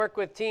Work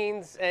with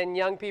teens and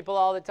young people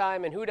all the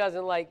time, and who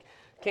doesn't like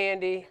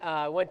candy?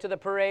 Went to the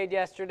parade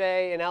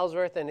yesterday in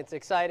Ellsworth, and it's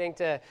exciting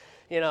to,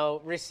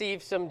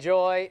 receive some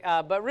joy.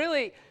 But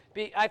really,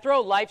 I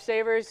throw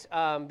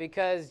lifesavers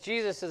because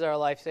Jesus is our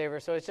lifesaver.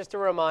 So it's just a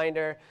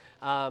reminder,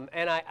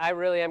 and I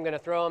really am going to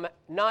throw them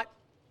not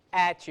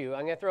at you.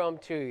 I'm going to throw them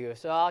to you.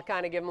 So I'll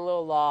kind of give them a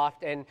little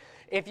loft. And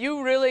if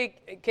you really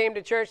came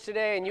to church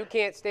today and you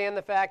can't stand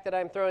the fact that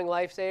I'm throwing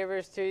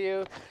lifesavers to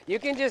you, you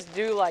can just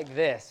do like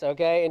this,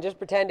 okay? And just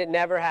pretend it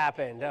never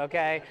happened,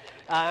 okay?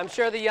 I'm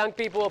sure the young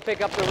people will pick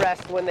up the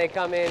rest when they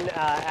come in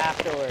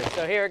afterwards.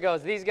 So here it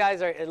goes. These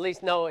guys are at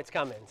least know it's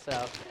coming. So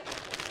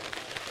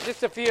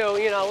just a few,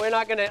 I'm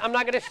not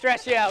going to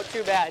stress you out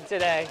too bad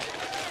today.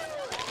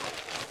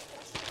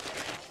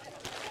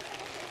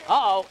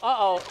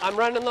 Uh-oh, I'm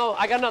running low.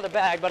 I got another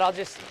bag, but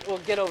we'll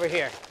get over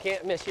here.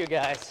 Can't miss you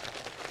guys.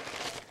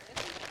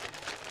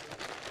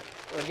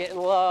 We're getting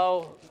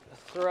low.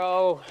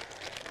 Throw.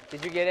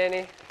 Did you get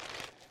any?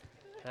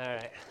 All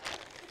right.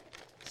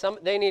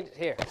 They need,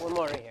 here, one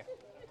more right here.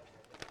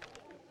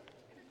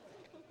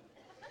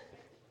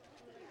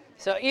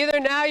 So either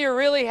now you're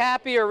really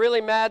happy or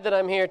really mad that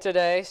I'm here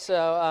today.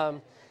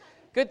 So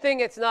good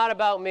thing it's not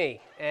about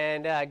me.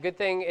 And good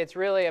thing it's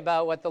really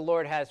about what the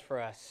Lord has for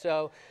us.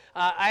 So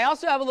I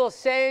also have a little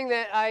saying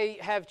that I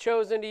have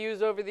chosen to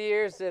use over the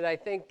years that I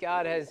think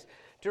God has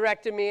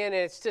directed me in.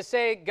 It's to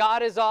say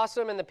God is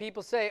awesome, and the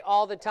people say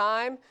all the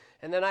time.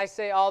 And then I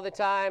say all the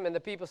time, and the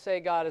people say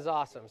God is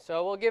awesome.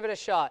 So we'll give it a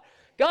shot.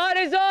 God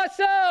is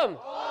awesome!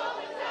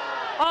 All the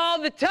time!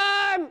 All the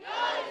time!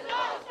 God is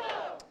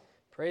awesome!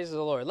 Praise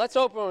the Lord. Let's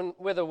open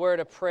with a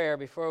word of prayer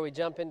before we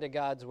jump into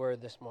God's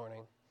word this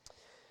morning.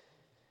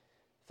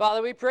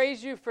 Father, we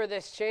praise you for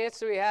this chance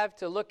that we have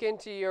to look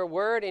into your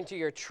word, into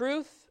your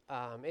truth.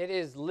 It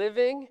is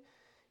living,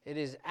 it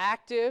is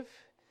active,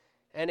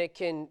 and it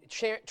can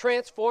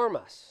transform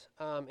us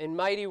in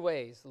mighty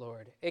ways,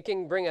 Lord. It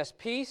can bring us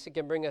peace, it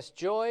can bring us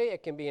joy,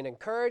 it can be an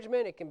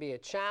encouragement, it can be a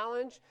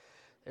challenge.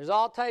 There's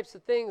all types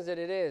of things that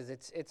it is.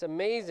 It's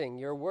amazing.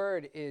 Your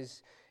word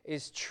is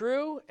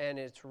true, and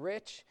it's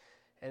rich,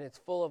 and it's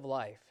full of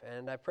life.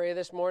 And I pray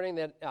this morning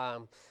that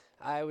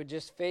I would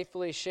just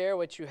faithfully share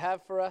what you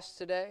have for us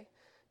today,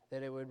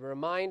 that it would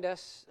remind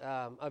us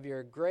of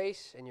your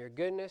grace and your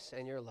goodness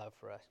and your love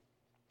for us.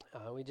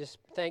 We just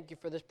thank you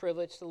for this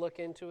privilege to look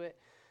into it.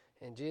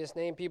 In Jesus'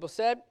 name, people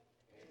said,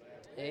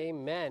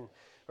 Amen.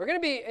 We're going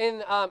to be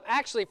in,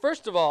 actually,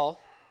 first of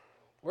all,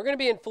 we're going to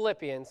be in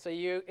Philippians. So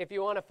if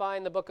you want to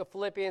find the book of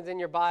Philippians in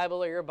your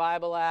Bible or your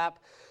Bible app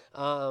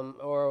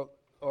or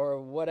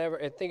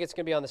whatever, I think it's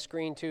going to be on the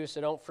screen too,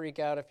 so don't freak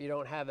out if you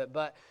don't have it.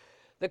 But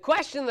the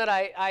question that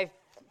I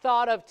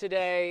thought of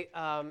today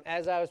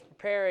as I was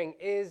preparing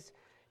is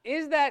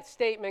that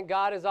statement,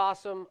 God is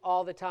awesome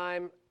all the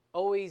time,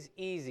 always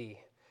easy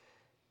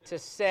to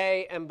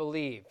say and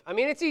believe? I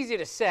mean, it's easy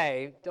to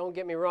say, don't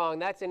get me wrong.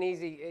 That's an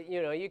easy,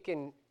 you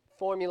can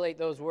formulate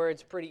those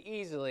words pretty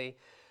easily.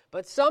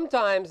 But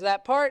sometimes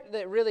that part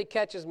that really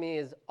catches me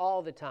is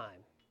all the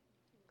time.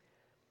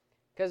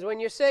 Because when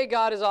you say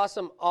God is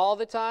awesome all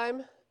the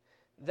time,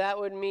 that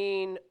would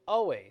mean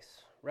always,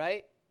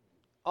 right?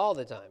 All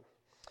the time.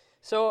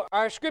 So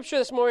our scripture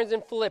this morning is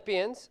in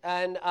Philippians,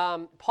 and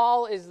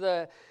Paul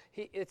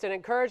it's an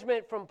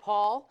encouragement from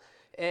Paul,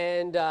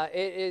 and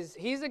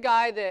he's a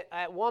guy that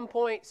at one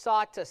point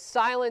sought to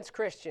silence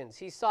Christians.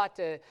 He sought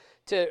to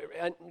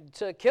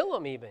kill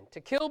them even,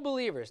 to kill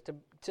believers,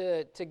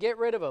 to get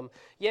rid of them.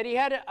 Yet he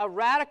had a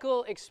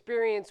radical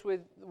experience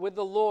with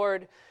the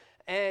Lord,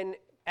 and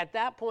at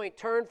that point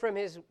turned from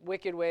his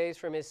wicked ways,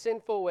 from his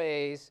sinful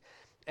ways,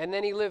 and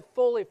then he lived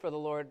fully for the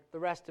Lord the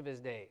rest of his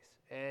days.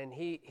 And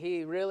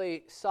he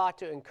really sought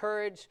to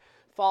encourage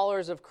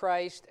followers of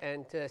Christ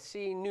and to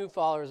see new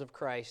followers of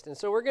Christ. And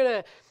so we're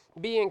going to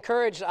be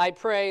encouraged, I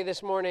pray,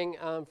 this morning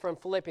from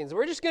Philippians.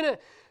 We're just going to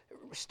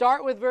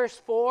start with verse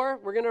 4.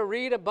 We're going to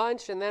read a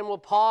bunch, and then we'll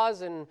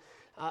pause and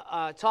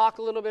talk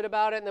a little bit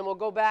about it, and then we'll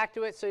go back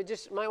to it. So you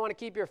just might want to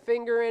keep your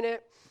finger in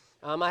it.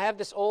 I have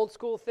this old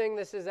school thing.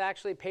 This is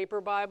actually paper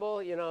Bible.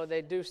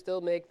 They do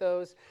still make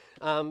those.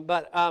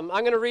 But I'm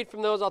going to read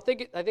from those. I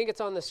think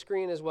it's on the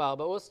screen as well.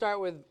 But we'll start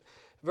with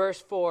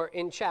verse 4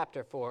 in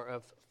chapter 4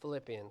 of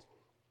Philippians.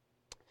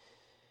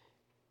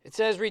 It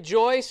says,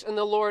 "Rejoice in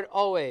the Lord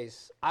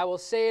always. I will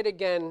say it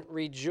again,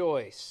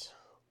 rejoice.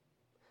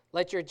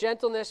 Let your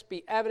gentleness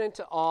be evident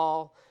to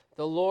all.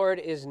 The Lord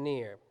is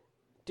near.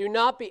 Do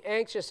not be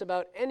anxious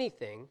about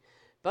anything,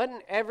 but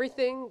in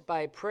everything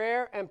by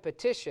prayer and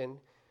petition,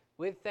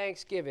 with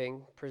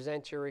thanksgiving,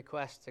 present your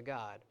requests to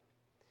God.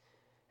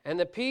 And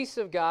the peace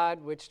of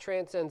God, which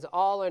transcends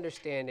all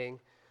understanding,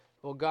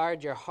 will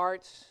guard your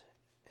hearts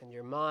and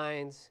your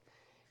minds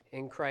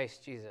in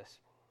Christ Jesus."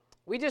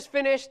 We just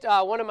finished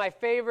one of my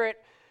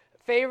favorite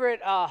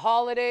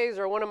holidays,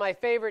 or one of my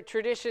favorite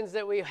traditions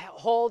that we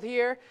hold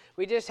here.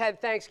 We just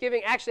had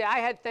Thanksgiving. Actually, I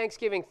had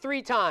Thanksgiving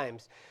 3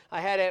 times. I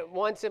had it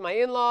once at my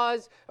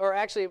in-laws, or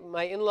actually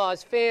my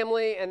in-laws'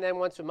 family, and then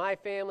once with my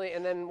family,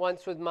 and then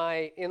once with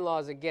my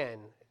in-laws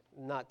again.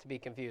 not to be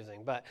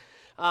confusing. But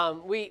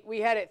we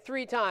had it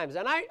 3 times,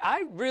 and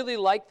I really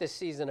like this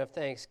season of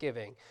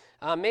Thanksgiving.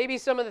 Maybe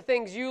some of the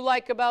things you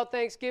like about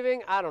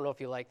Thanksgiving, I don't know if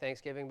you like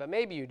Thanksgiving, but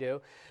maybe you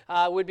do,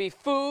 would be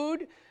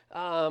food.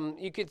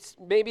 You could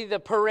maybe the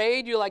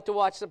parade. You like to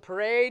watch the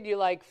parade. You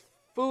like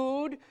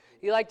food.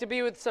 You like to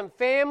be with some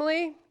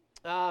family.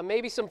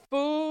 Maybe some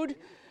food.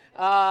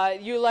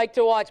 You like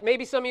to watch.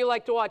 Maybe some of you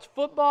like to watch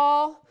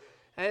football,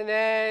 and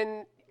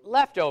then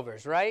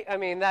leftovers. Right? I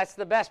mean, that's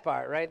the best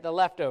part, right? The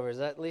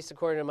leftovers. At least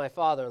according to my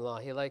father-in-law,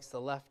 he likes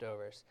the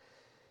leftovers.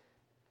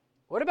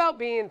 What about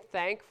being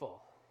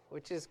thankful?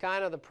 Which is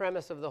kind of the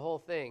premise of the whole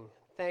thing,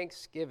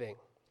 Thanksgiving,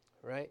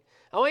 right?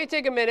 I want you to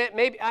take a minute.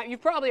 Maybe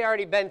you've probably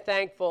already been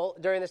thankful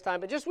during this time,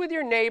 but just with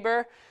your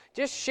neighbor,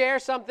 just share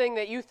something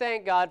that you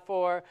thank God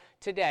for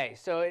today.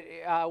 So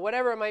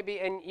whatever it might be,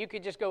 and you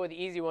could just go with the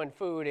easy one,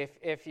 food,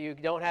 if you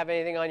don't have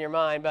anything on your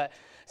mind, but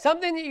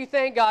something that you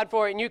thank God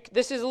for, and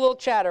this is a little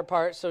chatter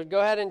part, so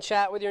go ahead and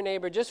chat with your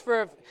neighbor just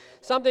for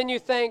something you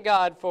thank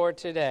God for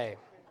today.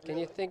 Can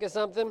you think of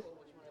something?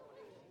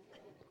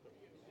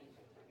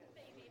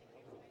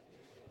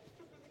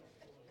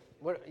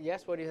 What do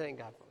you thank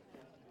God for?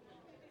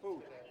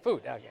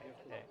 Food, okay.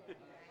 Yeah.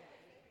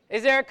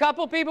 Is there a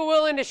couple people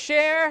willing to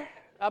share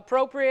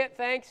appropriate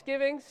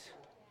Thanksgivings?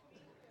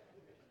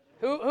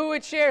 Who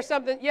would share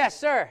something? Yes,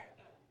 sir.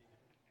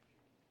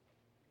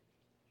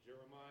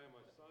 Jeremiah,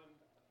 my son,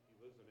 he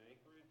lives in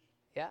Anchorage.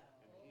 Yeah.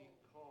 And he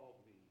called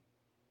me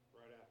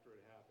right after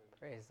it happened.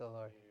 Praise the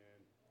Lord.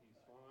 And he's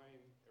fine.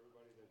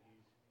 Everybody that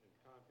he's in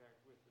contact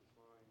with is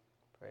fine.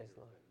 Praise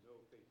the Lord. No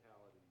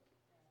fatalities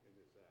in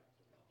this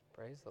accident.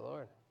 Praise the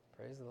Lord.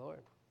 Praise the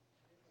Lord.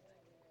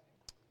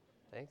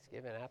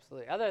 Thanksgiving,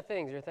 absolutely. Other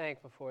things you're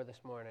thankful for this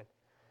morning?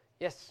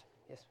 Yes.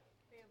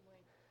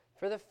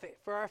 Family.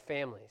 For our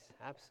families,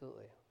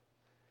 absolutely.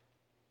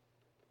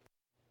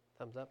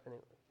 Thumbs up.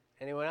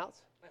 Anyone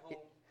else? My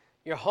home.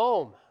 Your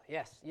home.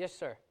 Yes,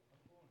 sir.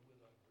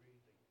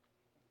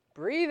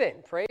 Breathing.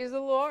 Praise the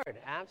Lord.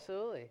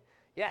 Absolutely.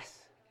 Yes.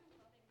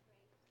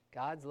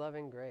 God's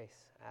loving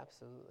grace.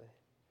 Absolutely.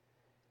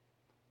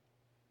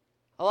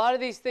 A lot of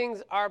these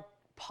things are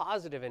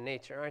positive in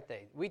nature, aren't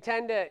they? We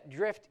tend to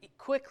drift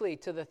quickly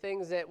to the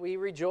things that we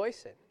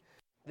rejoice in,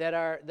 that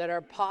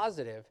are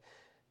positive.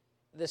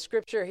 The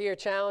scripture here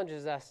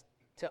challenges us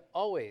to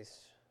always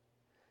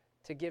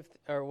to give,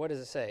 or what does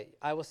it say?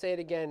 I will say it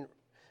again.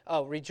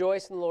 Oh,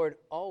 rejoice in the Lord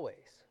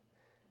always.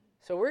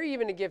 So we're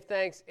even to give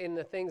thanks in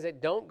the things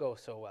that don't go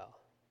so well,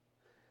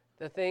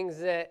 the things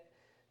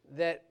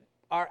that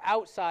are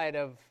outside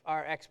of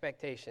our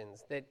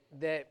expectations,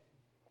 that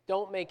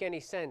don't make any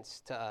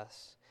sense to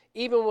us.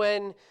 Even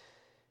when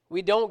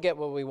we don't get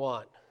what we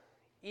want,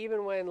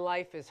 even when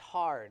life is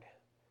hard,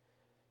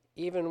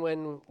 even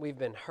when we've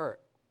been hurt.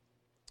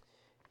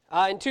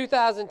 In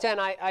 2010,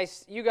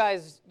 you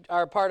guys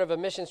are part of a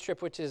missions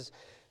trip, which is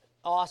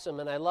awesome,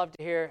 and I love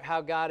to hear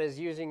how God is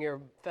using your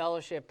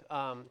fellowship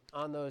on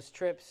those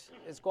trips.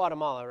 It's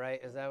Guatemala,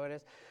 right? Is that what it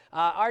is?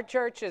 Our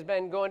church has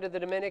been going to the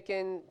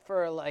Dominican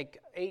for like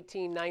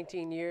 18,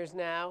 19 years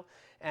now,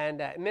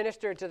 and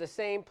ministered to the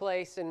same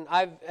place, and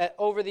I've,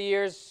 over the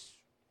years,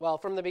 well,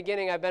 from the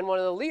beginning, I've been one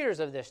of the leaders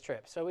of this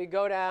trip. So we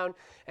go down,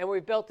 and we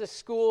built this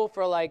school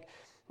for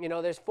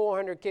there's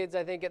 400 kids,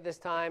 I think, at this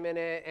time in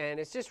it, and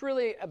it's just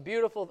really a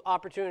beautiful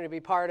opportunity to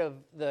be part of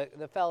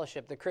the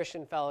fellowship, the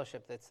Christian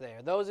fellowship that's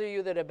there. Those of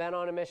you that have been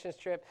on a missions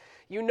trip,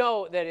 you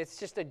know that it's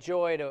just a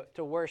joy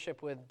to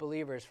worship with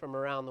believers from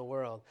around the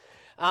world.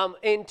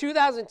 In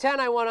 2010,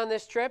 I went on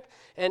this trip,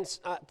 and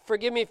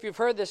forgive me if you've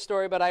heard this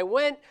story, but I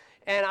went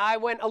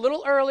a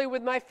little early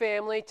with my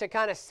family to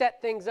kind of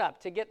set things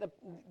up, to get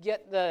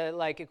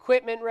the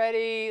equipment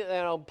ready,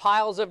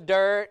 piles of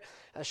dirt,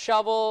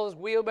 shovels,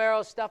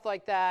 wheelbarrows, stuff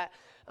like that.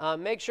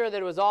 Make sure that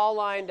it was all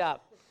lined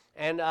up.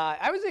 And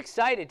I was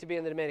excited to be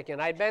in the Dominican.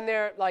 I'd been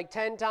there like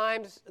 10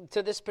 times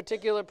to this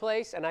particular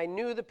place, and I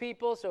knew the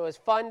people, so it was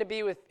fun to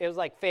be with. It was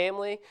like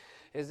family.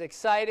 It was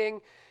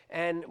exciting.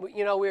 And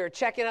we were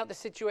checking out the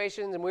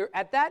situations, and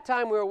at that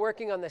time we were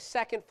working on the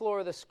second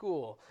floor of the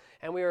school.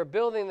 And we were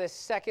building this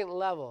second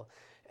level.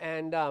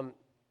 And,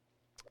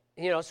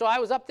 so I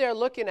was up there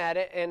looking at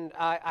it, and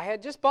I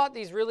had just bought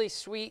these really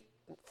sweet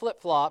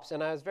flip-flops,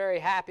 and I was very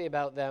happy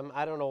about them.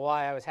 I don't know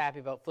why I was happy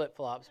about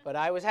flip-flops, but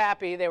I was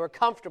happy. They were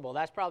comfortable.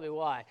 That's probably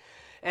why.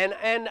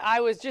 And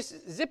I was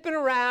just zipping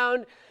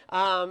around,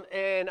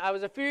 and I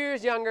was a few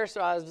years younger,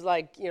 so I was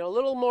like, a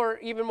little more,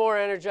 even more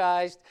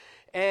energized.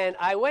 And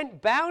I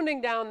went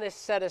bounding down this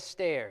set of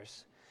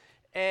stairs.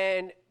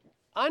 And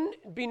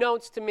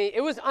unbeknownst to me,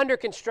 it was under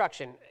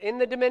construction. In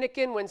the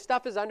Dominican, when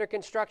stuff is under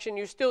construction,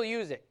 you still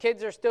use it.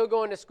 Kids are still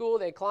going to school.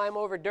 They climb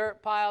over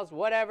dirt piles,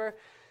 whatever.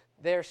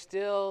 They're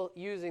still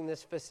using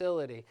this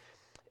facility.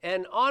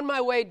 And on my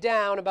way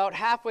down, about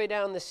halfway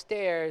down the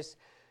stairs,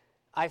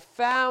 I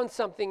found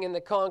something in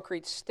the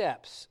concrete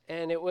steps.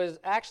 And it was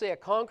actually a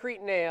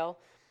concrete nail,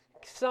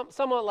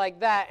 somewhat like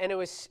that. And it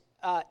was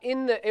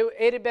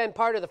it had been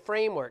part of the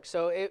framework.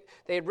 So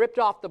they had ripped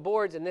off the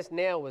boards, and this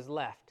nail was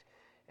left.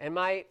 And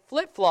my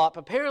flip-flop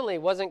apparently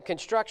wasn't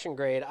construction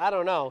grade. I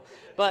don't know.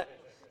 But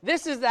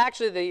this is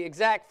actually the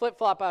exact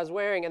flip-flop I was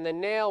wearing, and the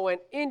nail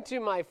went into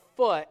my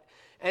foot.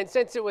 And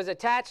since it was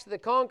attached to the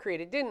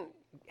concrete, it didn't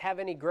have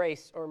any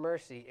grace or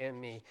mercy in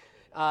me.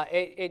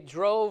 It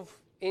drove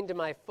into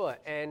my foot.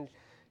 And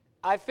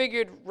I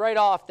figured right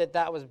off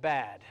that was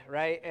bad,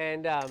 right?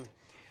 And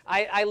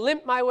I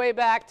limped my way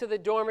back to the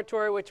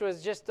dormitory, which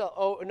was just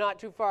not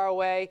too far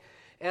away.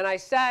 And I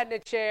sat in a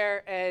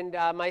chair, and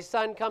my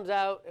son comes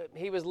out.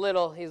 He was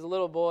little. He's a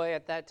little boy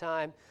at that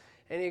time.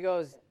 And he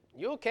goes,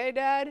 "You okay,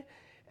 Dad?"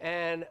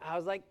 And I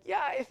was like,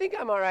 "Yeah, I think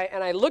I'm all right."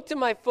 And I looked at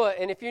my foot,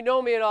 and if you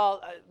know me at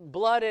all,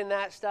 blood and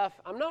that stuff,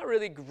 I'm not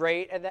really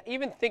great at that.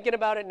 Even thinking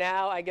about it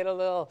now, I get a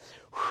little...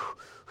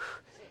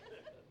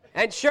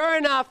 And sure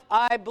enough,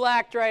 I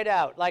blacked right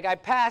out. Like, I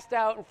passed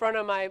out in front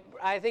of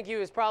I think he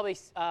was probably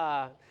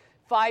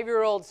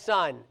 5-year-old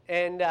son.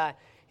 And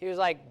he was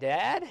like,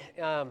 "Dad?"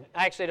 I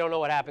actually don't know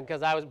what happened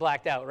because I was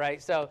blacked out,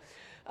 right? So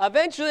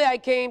eventually I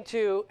came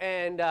to,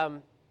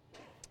 and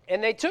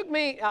they took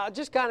me, I'll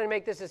just kind of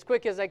make this as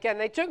quick as I can.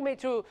 They took me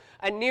to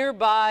a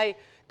nearby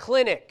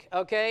clinic,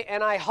 okay?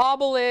 And I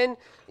hobble in,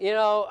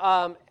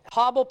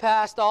 hobble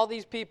past all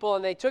these people,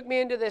 and they took me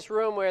into this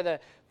room where the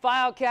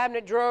file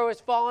cabinet drawer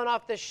was falling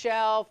off the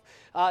shelf.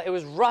 It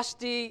was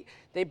rusty.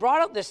 They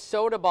brought out this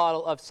soda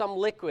bottle of some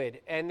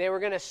liquid, and they were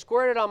going to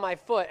squirt it on my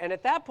foot. And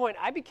at that point,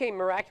 I became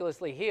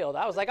miraculously healed.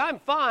 I was like, "I'm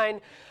fine.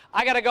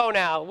 I got to go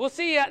now. We'll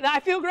see you. I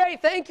feel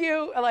great. Thank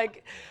you."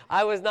 Like,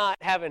 I was not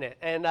having it,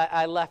 and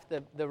I left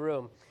the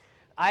room.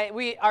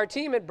 Our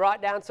team had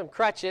brought down some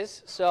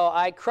crutches, so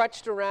I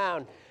crutched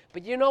around.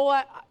 But you know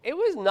what? It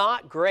was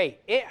not great.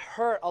 It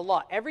hurt a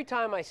lot. Every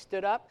time I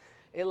stood up,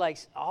 it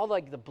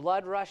the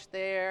blood rushed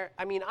there.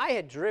 I mean, I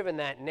had driven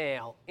that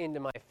nail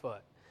into my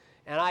foot,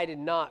 and I did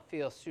not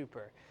feel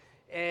super.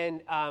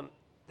 And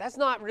that's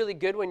not really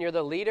good when you're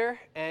the leader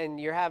and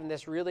you're having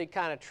this really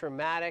kind of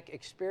traumatic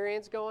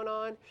experience going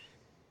on.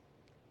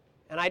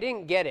 And I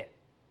didn't get it.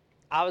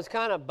 I was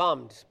kind of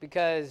bummed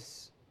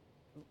because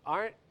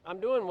I'm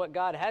doing what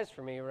God has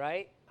for me,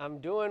 right? I'm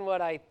doing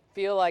what I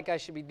feel like I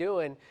should be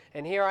doing,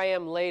 and here I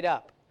am laid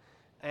up.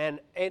 And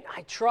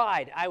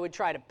I would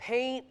try to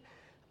paint.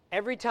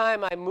 Every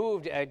time I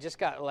moved, I just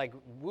got like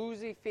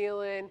woozy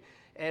feeling,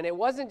 and it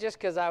wasn't just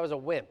because I was a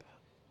wimp.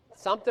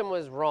 Something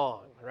was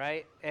wrong,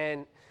 right?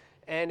 And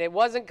it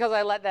wasn't because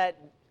I let that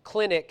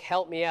clinic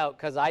help me out,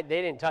 because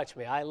they didn't touch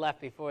me. I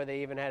left before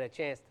they even had a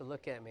chance to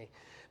look at me.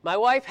 My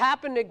wife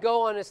happened to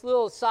go on this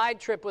little side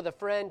trip with a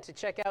friend to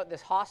check out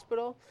this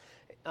hospital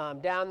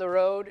down the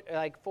road,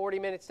 like 40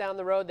 minutes down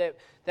the road,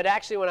 that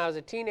actually when I was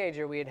a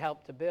teenager we had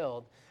helped to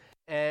build.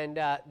 And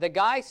the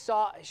guy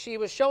she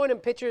was showing him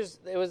pictures.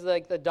 It was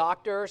like the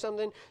doctor or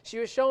something. She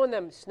was showing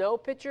them snow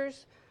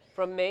pictures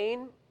from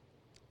Maine.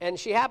 And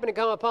she happened to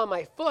come upon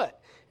my foot.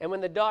 And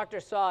when the doctor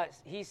saw it,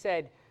 he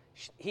said,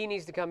 "He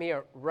needs to come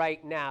here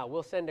right now.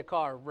 We'll send a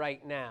car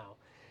right now."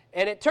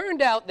 And it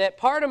turned out that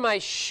part of my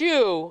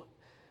shoe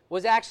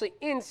was actually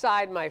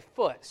inside my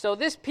foot. So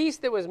this piece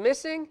that was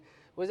missing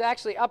was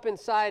actually up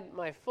inside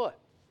my foot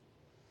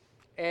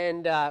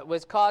and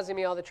was causing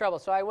me all the trouble.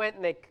 So I went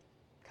and they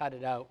cut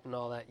it out and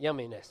all that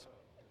yumminess.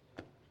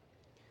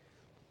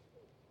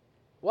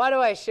 Why do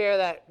I share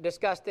that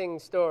disgusting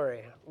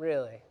story,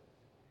 really,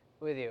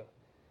 with you?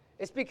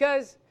 It's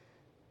because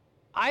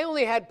I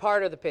only had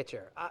part of the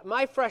picture.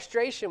 My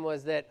frustration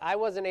was that I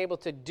wasn't able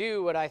to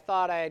do what I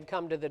thought I had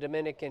come to the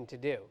Dominican to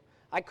do.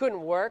 I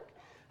couldn't work.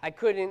 I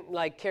couldn't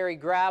carry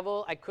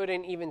gravel. I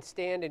couldn't even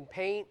stand and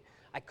paint.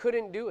 I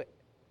couldn't do it.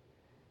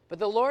 But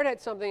the Lord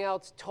had something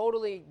else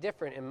totally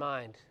different in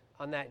mind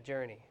on that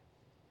journey.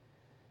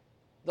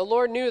 The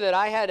Lord knew that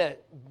I had a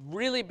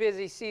really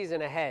busy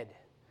season ahead.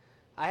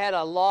 I had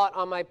a lot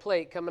on my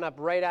plate coming up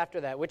right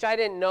after that, which I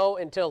didn't know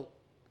until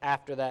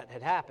after that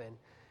had happened.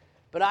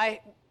 But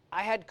I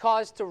had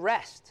cause to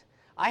rest.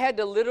 I had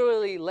to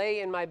literally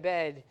lay in my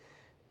bed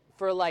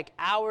for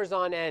hours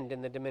on end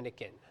in the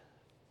Dominican.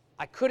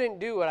 I couldn't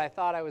do what I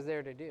thought I was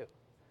there to do.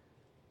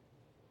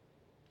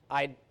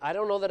 I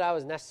don't know that I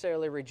was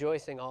necessarily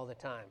rejoicing all the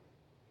time.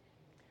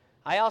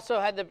 I also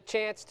had the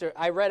chance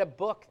I read a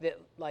book that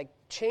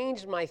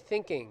changed my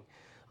thinking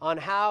on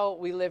how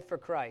we live for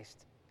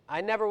Christ.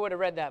 I never would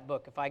have read that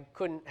book if I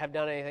couldn't have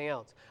done anything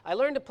else. I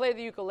learned to play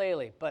the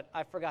ukulele, but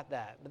I forgot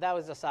that. But that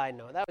was a side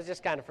note. That was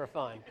just kind of for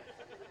fun.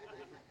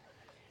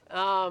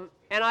 And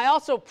I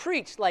also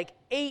preached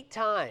 8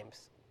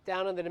 times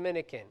down in the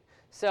Dominican.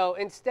 So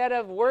instead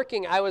of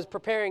working, I was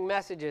preparing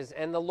messages,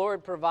 and the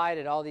Lord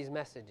provided all these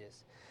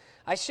messages.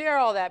 I share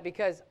all that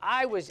because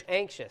I was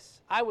anxious.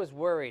 I was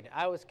worried.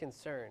 I was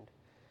concerned.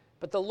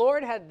 But the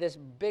Lord had this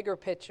bigger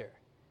picture,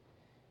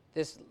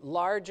 this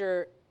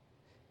larger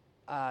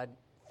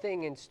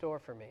thing in store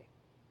for me.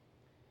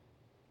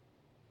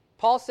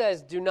 Paul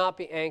says, "Do not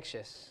be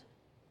anxious."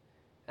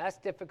 That's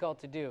difficult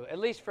to do, at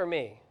least for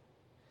me.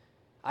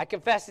 I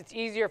confess it's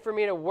easier for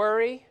me to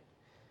worry,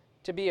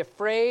 to be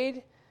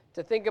afraid,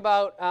 to think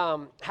about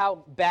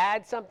how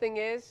bad something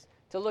is,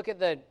 to look at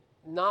the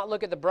not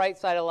look at the bright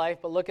side of life,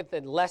 but look at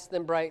the less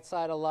than bright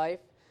side of life.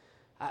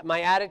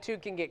 My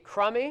attitude can get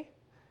crummy.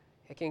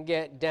 It can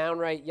get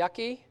downright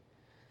yucky.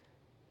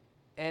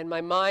 And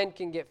my mind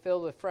can get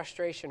filled with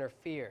frustration or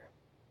fear.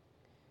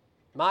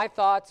 My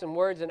thoughts and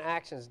words and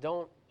actions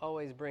don't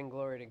always bring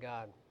glory to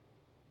God.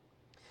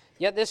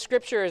 Yet this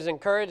scripture is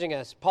encouraging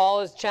us. Paul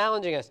is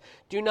challenging us.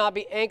 Do not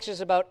be anxious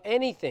about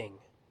anything.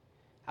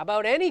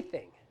 About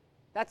anything.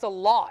 That's a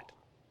lot,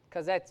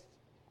 because that's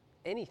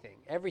anything,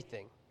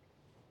 everything.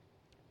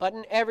 But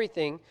in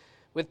everything,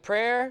 by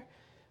prayer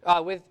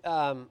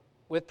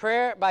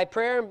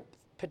and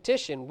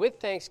petition, with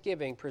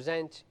thanksgiving,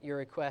 present your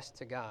request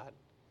to God.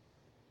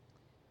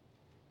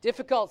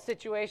 Difficult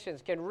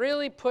situations can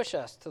really push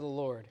us to the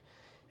Lord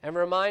and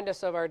remind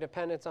us of our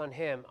dependence on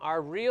Him,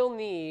 our real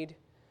need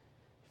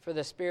for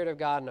the Spirit of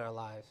God in our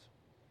lives.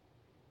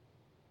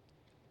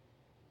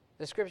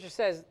 The scripture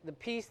says, the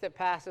peace that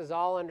passes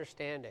all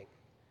understanding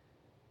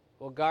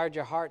will guard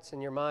your hearts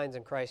and your minds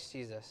in Christ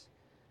Jesus.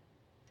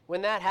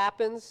 When that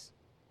happens,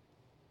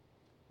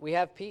 we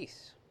have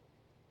peace.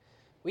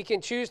 We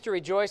can choose to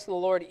rejoice in the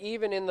Lord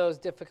even in those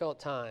difficult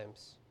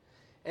times.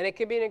 And it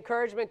can be an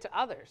encouragement to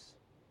others.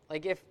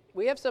 Like if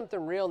we have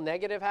something real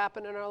negative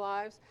happen in our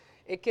lives,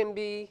 it can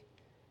be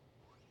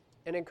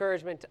an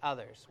encouragement to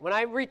others. When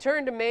I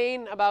returned to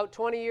Maine about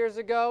 20 years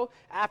ago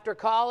after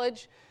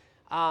college,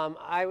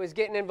 I was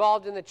getting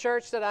involved in the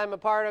church that I'm a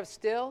part of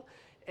still.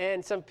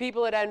 And some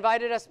people had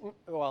invited us,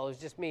 well, it was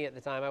just me at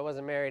the time, I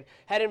wasn't married,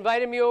 had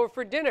invited me over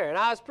for dinner. And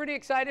I was pretty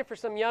excited for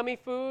some yummy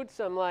food,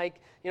 I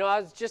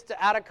was just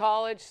out of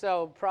college,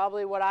 so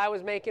probably what I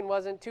was making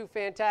wasn't too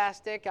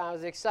fantastic. I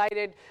was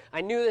excited.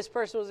 I knew this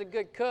person was a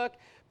good cook.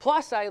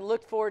 Plus, I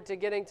looked forward to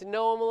getting to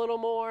know him a little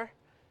more.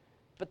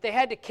 But they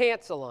had to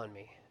cancel on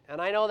me.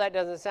 And I know that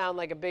doesn't sound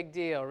like a big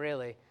deal,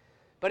 really.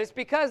 But it's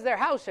because their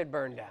house had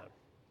burned down.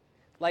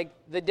 Like,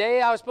 the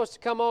day I was supposed to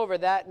come over,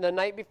 the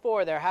night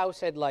before, their house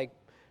had,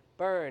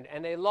 burned,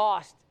 and they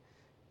lost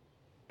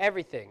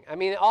everything. I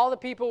mean, all the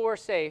people were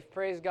safe,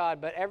 praise God,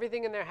 but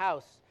everything in their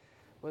house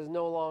was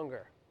no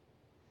longer.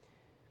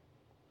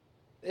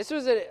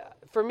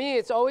 For me,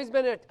 it's always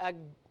been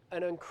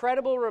an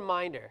incredible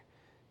reminder.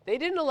 They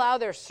didn't allow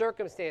their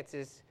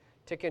circumstances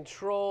to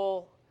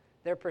control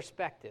their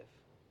perspective.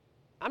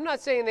 I'm not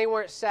saying they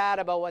weren't sad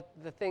about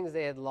the things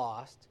they had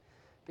lost,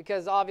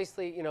 because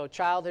obviously,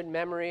 childhood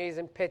memories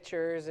and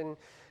pictures and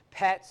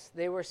pets,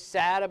 they were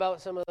sad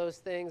about some of those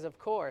things, of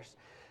course.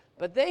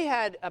 But they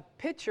had a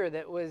picture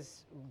that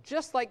was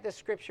just like the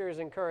scripture is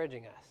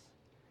encouraging us.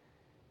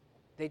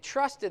 They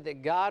trusted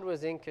that God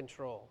was in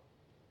control.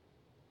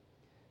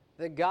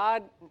 That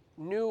God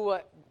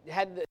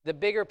had the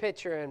bigger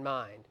picture in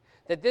mind.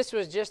 That this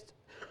was just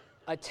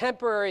a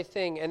temporary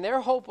thing, and their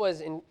hope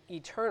was in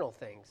eternal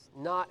things,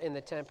 not in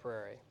the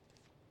temporary.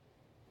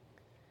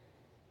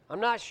 I'm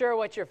not sure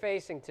what you're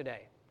facing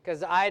today,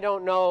 because I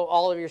don't know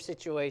all of your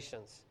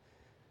situations.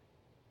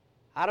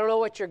 I don't know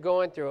what you're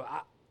going through.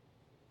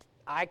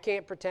 I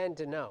can't pretend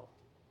to know.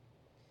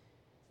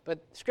 But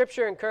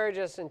Scripture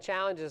encourages us and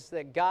challenges us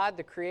that God,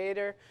 the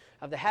creator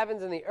of the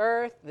heavens and the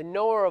earth, the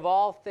knower of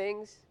all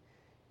things,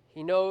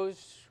 He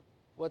knows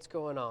what's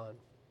going on.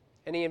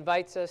 And He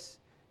invites us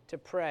to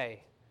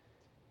pray,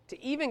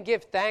 to even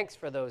give thanks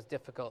for those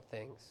difficult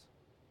things.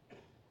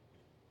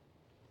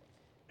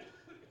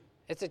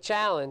 It's a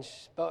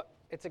challenge, but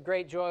it's a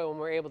great joy when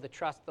we're able to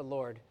trust the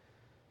Lord.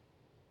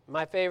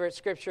 My favorite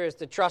scripture is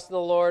to trust in the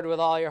Lord with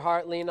all your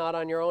heart, lean not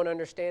on your own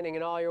understanding,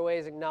 in all your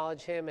ways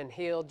acknowledge Him, and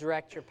He'll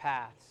direct your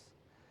paths.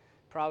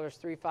 Proverbs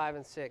 3, 5,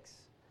 and 6.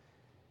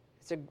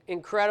 It's an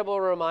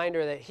incredible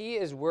reminder that He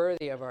is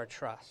worthy of our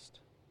trust.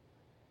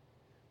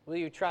 Will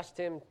you trust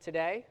Him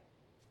today,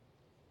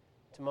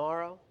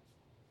 tomorrow,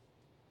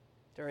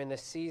 during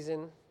this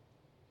season?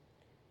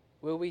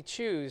 Will we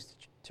choose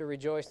to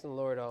rejoice in the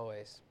Lord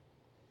always?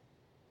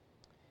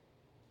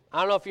 I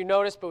don't know if you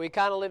noticed, but we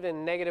kind of live in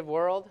a negative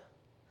world.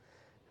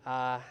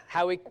 How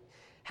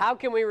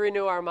can we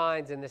renew our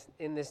minds in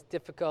this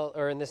difficult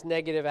or in this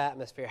negative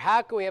atmosphere?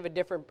 How can we have a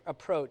different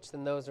approach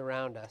than those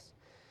around us?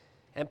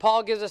 And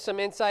Paul gives us some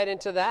insight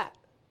into that.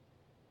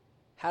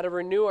 How to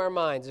renew our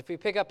minds. If we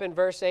pick up in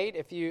verse 8,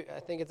 I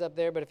think it's up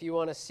there, but if you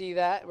want to see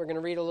that, we're going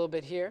to read a little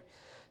bit here.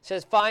 It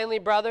says, "Finally,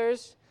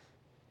 brothers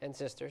and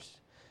sisters,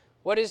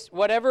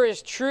 whatever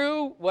is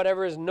true,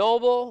 whatever is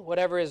noble,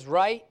 whatever is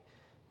right,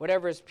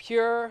 whatever is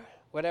pure,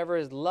 whatever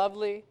is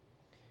lovely,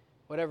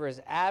 whatever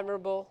is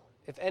admirable,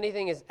 if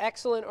anything is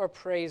excellent or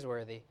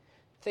praiseworthy,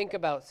 think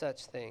about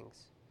such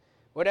things.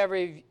 Whatever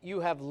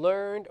you have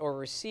learned or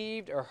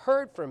received or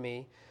heard from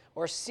me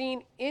or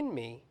seen in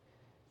me,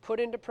 put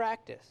into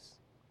practice,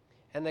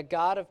 and the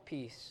God of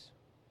peace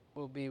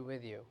will be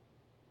with you."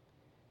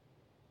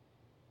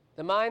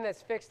 The mind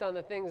that's fixed on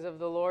the things of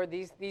the Lord,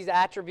 these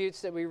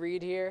attributes that we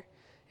read here,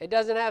 it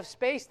doesn't have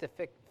space to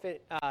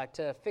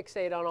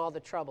fixate on all the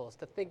troubles,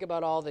 to think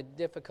about all the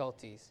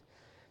difficulties.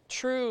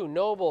 True,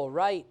 noble,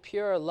 right,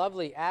 pure,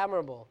 lovely,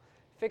 admirable.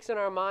 Fixing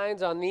our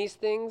minds on these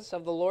things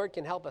of the Lord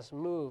can help us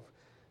move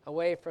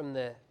away from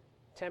the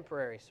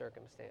temporary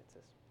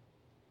circumstances.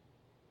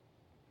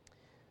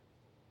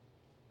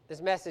 this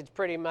message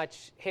pretty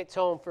much hits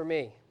home for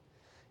me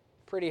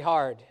pretty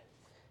hard,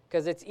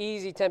 because it's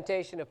easy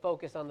temptation to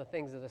focus on the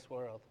things of this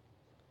world.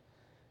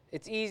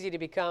 It's easy to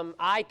become,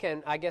 I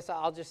can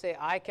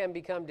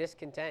become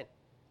discontent,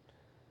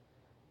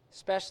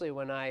 especially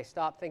when I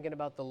stop thinking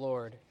about the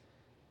Lord,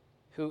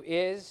 who He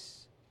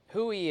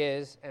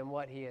is, and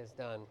what He has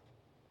done.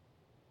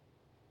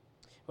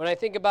 When I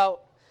think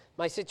about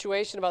my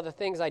situation, about the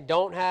things I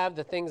don't have,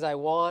 the things I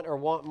want or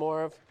want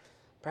more of,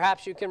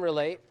 perhaps you can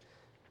relate,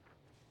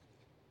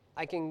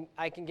 I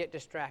can get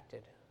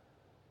distracted.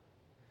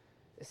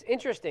 It's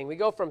interesting. We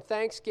go from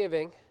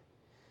Thanksgiving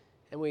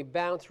and we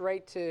bounce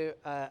right to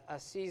a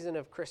season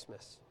of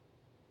Christmas,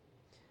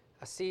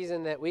 a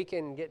season that we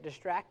can get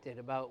distracted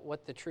about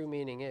what the true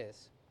meaning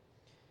is.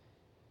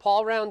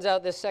 Paul rounds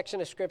out this section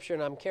of Scripture,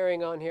 and I'm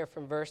carrying on here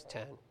from verse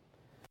 10. It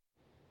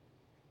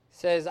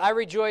says, I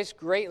rejoice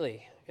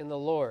greatly in the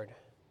Lord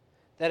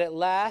that at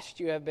last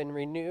you have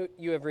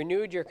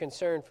renewed your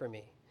concern for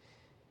me.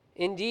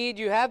 Indeed,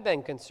 you have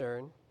been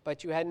concerned,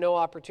 but you had no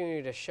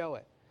opportunity to show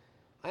it.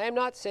 I am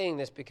not saying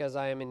this because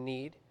I am in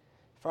need,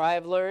 for I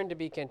have learned to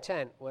be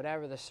content,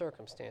 whatever the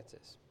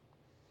circumstances.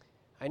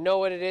 I know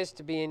what it is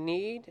to be in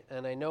need,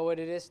 and I know what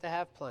it is to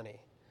have plenty.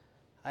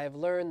 I have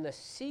learned the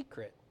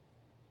secret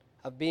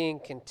of being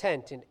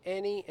content in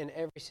any and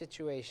every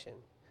situation,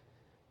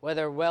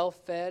 whether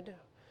well-fed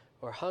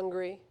or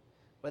hungry,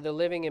 whether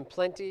living in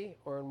plenty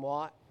or in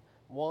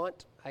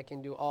want, I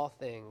can do all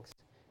things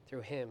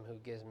through Him who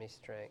gives me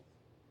strength.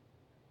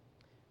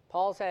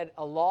 Paul's had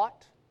a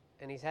lot,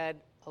 and he's had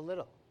a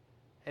little,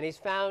 and he's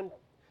found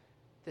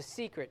the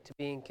secret to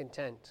being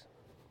content.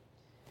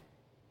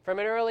 From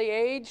an early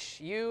age,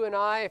 you and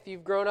I, if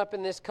you've grown up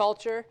in this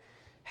culture,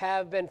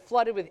 have been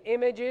flooded with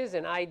images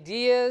and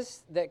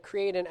ideas that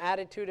create an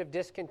attitude of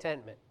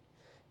discontentment.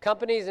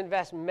 Companies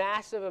invest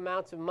massive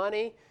amounts of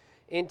money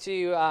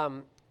into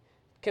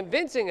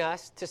convincing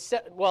us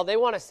they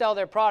want to sell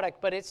their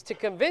product, but it's to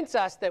convince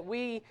us that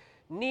we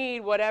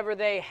need whatever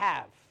they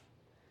have.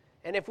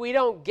 And if we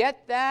don't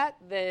get that,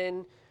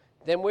 then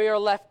we are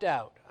left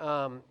out.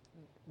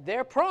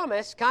 Their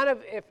promise, kind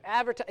of,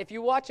 if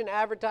you watch an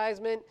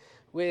advertisement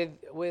with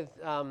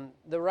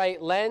the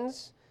right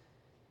lens,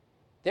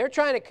 they're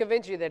trying to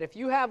convince you that if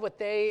you have what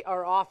they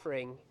are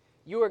offering,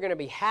 you are going to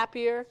be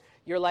happier,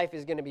 your life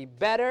is going to be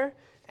better,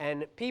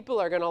 and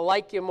people are going to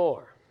like you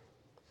more.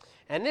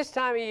 And this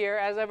time of year,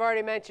 as I've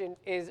already mentioned,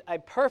 is a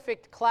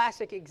perfect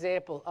classic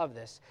example of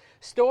this.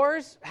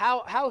 Stores,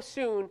 how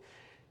soon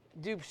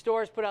do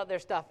stores put out their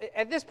stuff?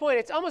 At this point,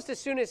 it's almost as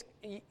soon as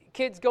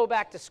kids go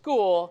back to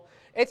school,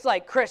 it's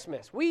like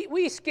Christmas.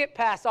 We skip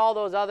past all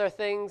those other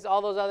things,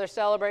 all those other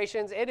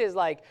celebrations. It is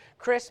like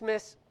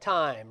Christmas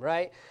time,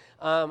 right?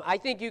 I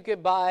think you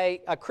could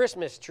buy a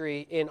Christmas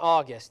tree in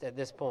August at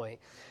this point.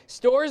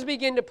 Stores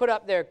begin to put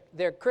up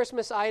their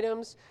Christmas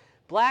items.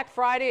 Black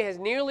Friday has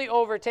nearly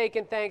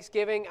overtaken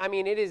Thanksgiving. I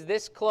mean, it is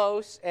this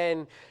close,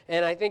 and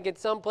I think in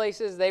some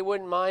places they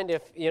wouldn't mind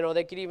if,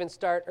 they could even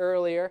start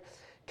earlier.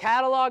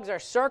 Catalogs are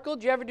circled.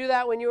 Did you ever do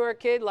that when you were a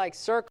kid, like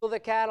circle the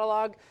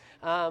catalog?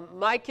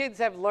 My kids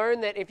have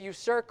learned that if you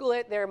circle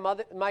it,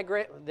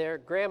 their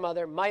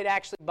grandmother might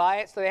actually buy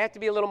it, so they have to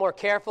be a little more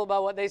careful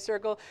about what they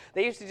circle.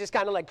 They used to just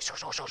kind of like,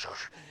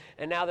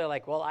 and now they're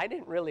like, well, I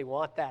didn't really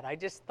want that. I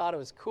just thought it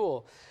was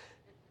cool.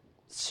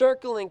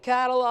 Circling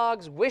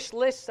catalogs, wish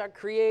lists are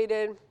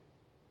created,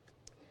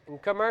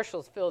 and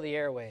commercials fill the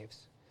airwaves.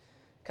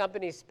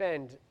 Companies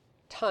spend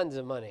tons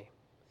of money.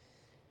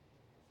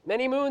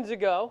 Many moons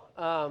ago,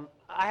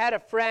 I had a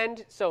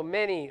friend,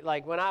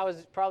 when I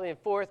was probably in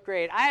 4th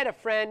grade, I had a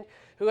friend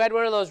who had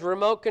one of those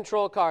remote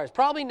control cars.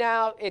 Probably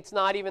now it's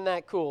not even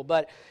that cool,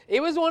 but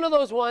it was one of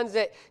those ones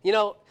that,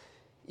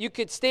 you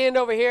could stand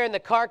over here and the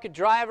car could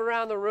drive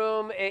around the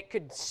room. It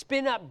could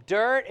spin up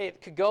dirt.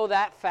 It could go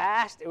that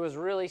fast. It was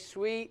really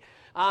sweet.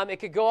 It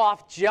could go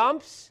off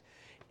jumps.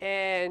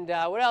 And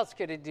what else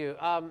could it do?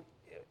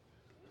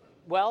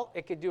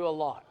 It could do a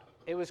lot.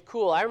 It was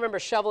cool. I remember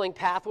shoveling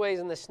pathways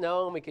in the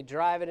snow, and we could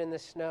drive it in the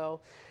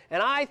snow.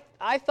 And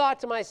I thought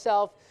to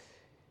myself,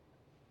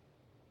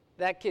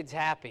 that kid's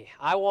happy.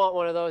 I want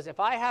one of those. If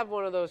I have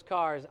one of those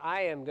cars,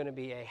 I am going to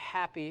be a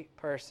happy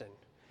person,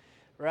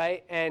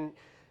 right? And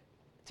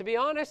to be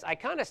honest, I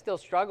kind of still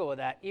struggle with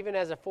that, even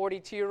as a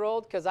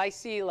 42-year-old, because I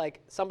see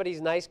like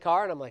somebody's nice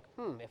car, and I'm like,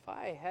 if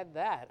I had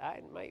that, I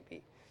might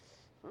be,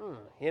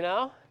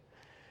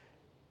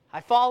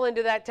 I fall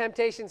into that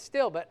temptation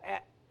still. But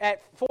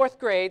at 4th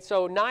grade,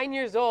 so 9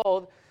 years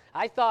old,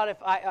 I thought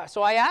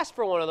I asked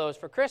for one of those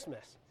for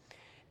Christmas.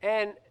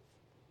 And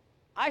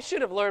I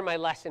should have learned my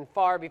lesson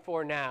far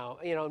before now.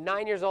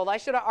 9 years old, I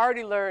should have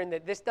already learned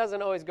that this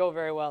doesn't always go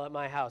very well at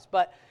my house.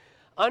 But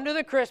under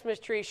the Christmas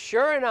tree,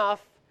 sure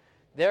enough,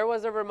 there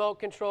was a remote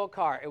control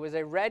car. It was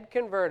a red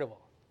convertible.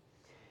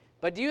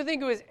 But do you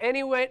think it was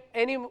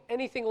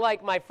anything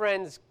like my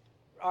friend's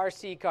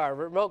RC car,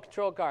 remote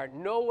control car?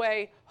 No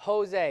way,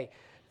 Jose.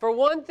 For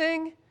one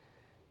thing,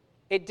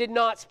 it did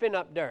not spin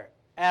up dirt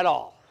at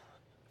all.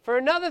 For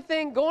another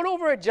thing, going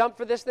over a jump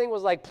for this thing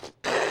was like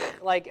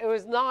it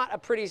was not a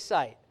pretty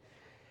sight.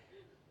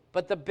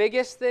 But the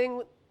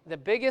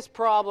biggest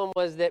problem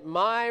was that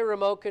my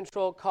remote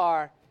control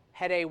car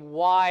had a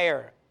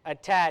wire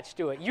attached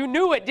to it. You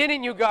knew it,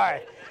 didn't you,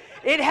 Garth?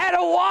 It had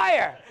a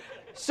wire.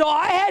 So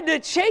I had to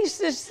chase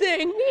this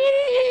thing.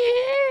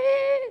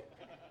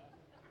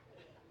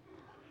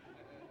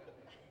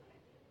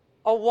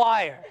 A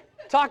wire.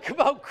 Talk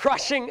about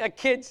crushing a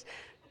kid's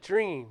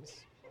dreams.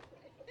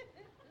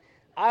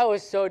 I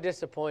was so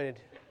disappointed.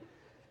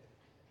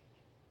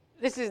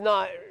 This is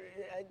not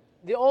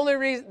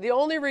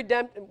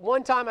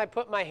one time I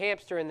put my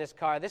hamster in this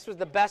car. This was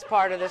the best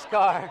part of this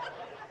car.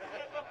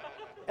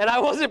 And I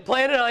wasn't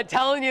planning on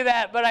telling you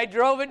that, but I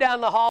drove it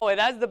down the hallway.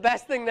 That's the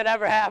best thing that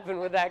ever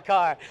happened with that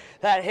car.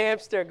 That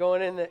hamster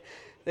going in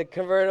the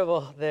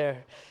convertible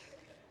there.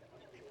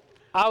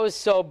 I was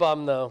so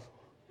bummed, though.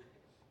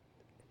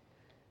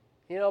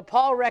 You know,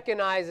 Paul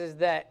recognizes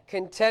that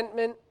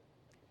contentment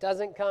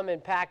doesn't come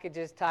in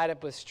packages tied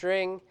up with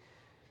string.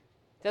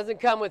 Doesn't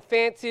come with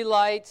fancy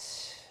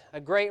lights, a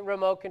great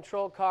remote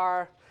control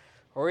car,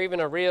 or even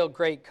a real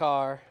great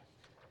car.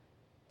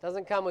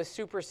 Doesn't come with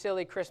super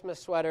silly Christmas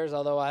sweaters,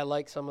 although I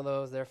like some of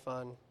those. They're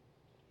fun.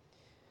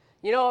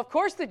 You know, of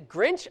course, the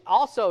Grinch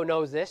also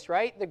knows this,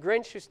 right? The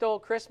Grinch who stole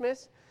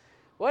Christmas.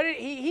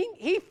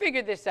 He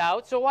figured this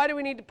out, so why do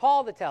we need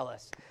Paul to tell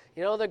us?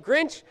 You know, the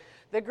Grinch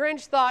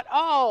thought,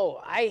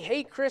 oh, I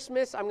hate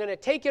Christmas. I'm going to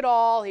take it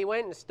all. He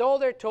went and stole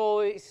their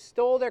toys,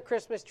 stole their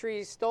Christmas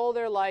trees, stole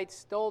their lights,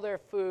 stole their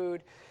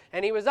food.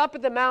 And he was up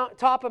at the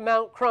top of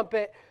Mount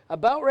Crumpet,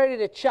 about ready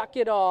to chuck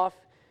it off,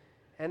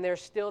 and they're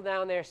still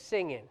down there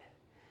singing.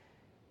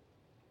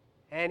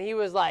 And he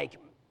was like,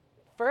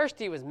 first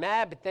he was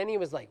mad, but then he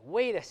was like,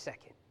 wait a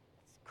second.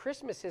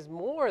 Christmas is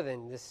more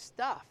than this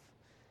stuff.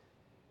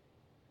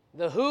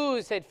 The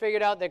Who's had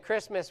figured out that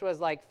Christmas was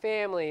like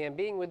family and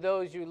being with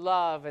those you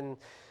love, and,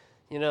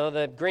 you know,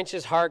 the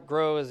Grinch's heart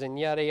grows and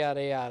yada,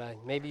 yada, yada.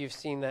 Maybe you've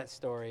seen that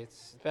story.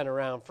 It's been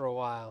around for a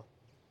while.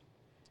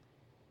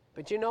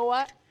 But you know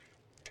what?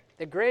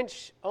 The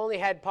Grinch only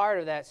had part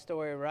of that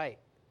story right.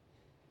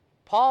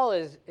 Paul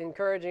is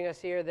encouraging us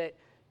here that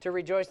to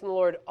rejoice in the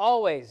Lord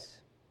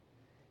always.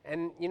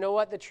 And you know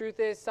what the truth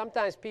is?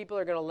 Sometimes people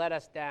are going to let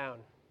us down.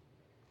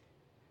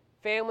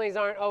 Families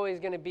aren't always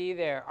going to be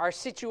there. Our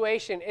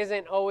situation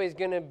isn't always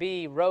going to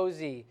be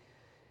rosy.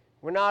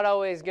 We're not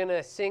always going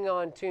to sing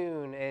on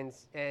tune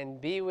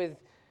and be with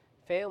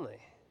family.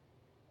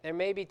 There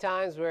may be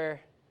times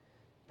where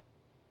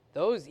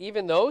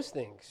even those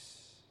things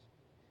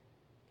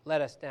let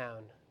us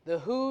down. The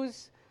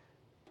Who's,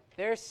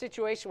 their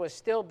situation was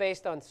still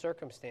based on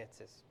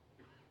circumstances.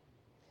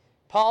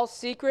 Paul's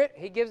secret,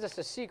 he gives us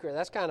a secret.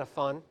 That's kind of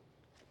fun.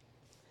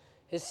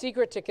 His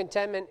secret to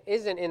contentment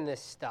isn't in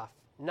this stuff.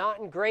 Not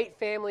in great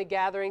family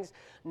gatherings,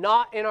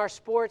 not in our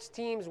sports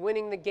teams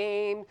winning the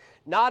game,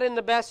 not in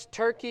the best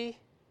turkey,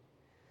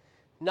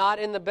 not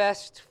in the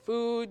best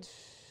foods,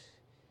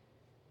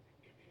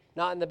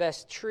 not in the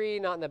best tree,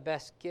 not in the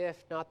best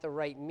gift, not the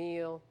right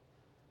meal.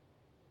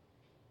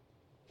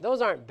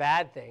 Those aren't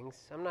bad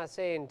things. I'm not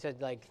saying to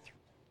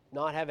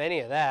not have any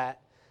of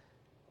that.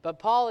 But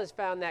Paul has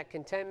found that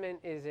contentment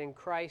is in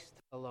Christ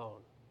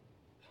alone.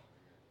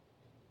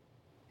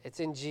 It's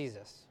in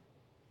Jesus.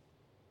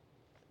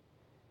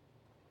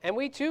 And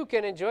we too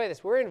can enjoy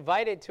this. We're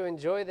invited to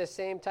enjoy the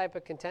same type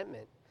of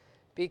contentment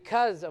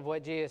because of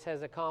what Jesus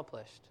has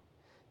accomplished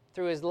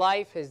through his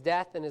life, his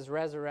death, and his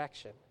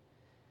resurrection.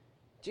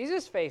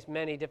 Jesus faced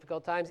many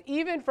difficult times,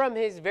 even from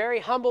his very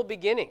humble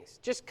beginnings,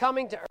 just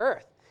coming to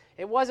earth.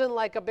 It wasn't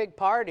like a big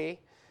party.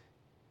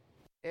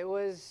 It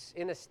was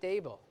in a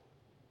stable.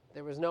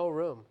 There was no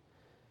room.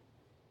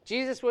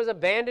 Jesus was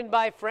abandoned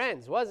by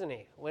friends, wasn't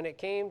he? When it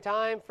came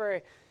time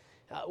for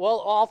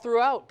all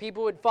throughout,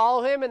 people would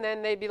follow him, and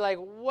then they'd be like,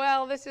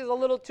 well, this is a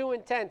little too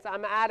intense.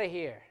 I'm out of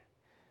here.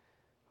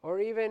 Or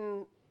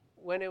even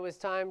when it was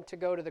time to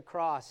go to the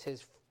cross,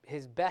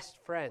 his best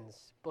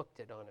friends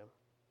booked it on him,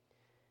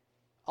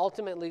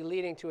 ultimately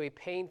leading to a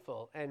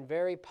painful and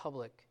very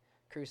public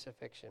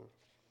crucifixion.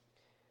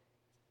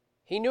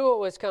 He knew what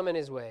was coming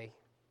his way.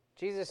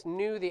 Jesus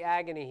knew the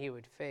agony he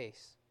would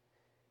face.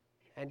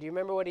 And do you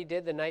remember what he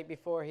did the night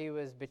before he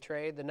was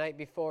betrayed, the night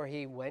before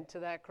he went to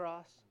that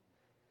cross?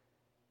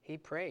 He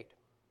prayed.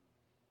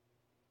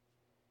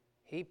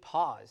 He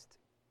paused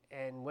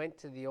and went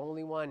to the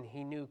only one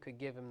he knew could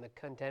give him the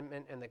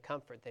contentment and the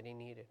comfort that he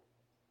needed.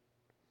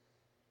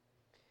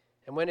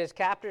 And when his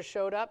captors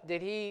showed up,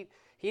 he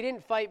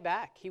didn't fight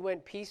back. He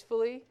went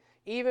peacefully.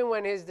 Even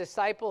when his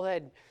disciple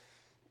had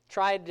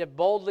tried to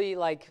boldly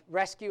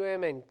rescue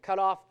him and cut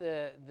off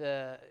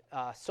the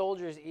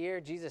soldier's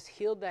ear, Jesus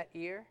healed that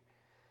ear.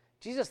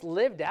 Jesus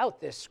lived out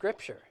this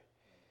scripture.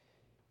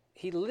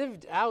 He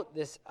lived out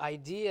this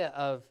idea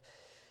of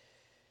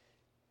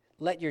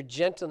let your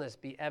gentleness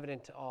be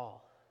evident to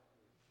all.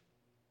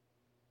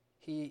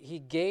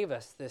 He gave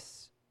us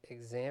this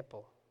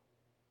example.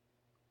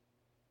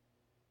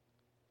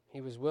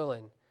 He was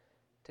willing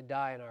to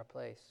die in our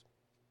place.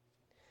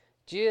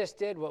 Jesus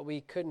did what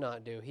we could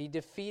not do. He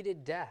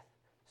defeated death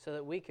so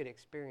that we could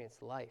experience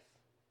life.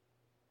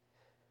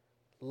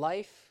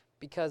 Life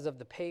because of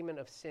the payment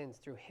of sins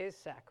through his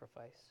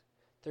sacrifice,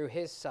 through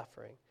his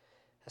suffering,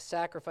 a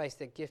sacrifice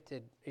that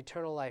gifted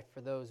eternal life for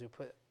those who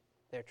put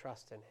their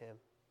trust in him.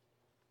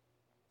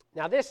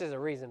 Now, this is a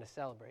reason to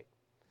celebrate,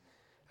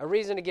 a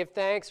reason to give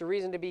thanks, a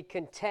reason to be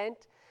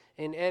content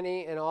in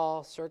any and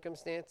all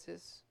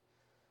circumstances.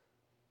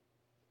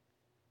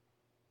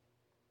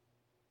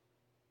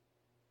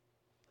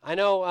 I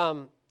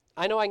know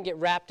I can get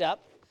wrapped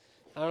up.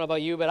 I don't know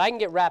about you, but I can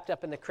get wrapped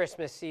up in the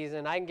Christmas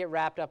season. I can get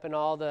wrapped up in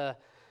all the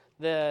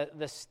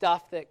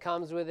stuff that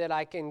comes with it.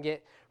 I can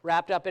get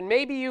wrapped up. And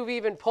maybe you've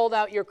even pulled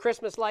out your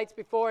Christmas lights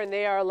before, and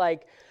they are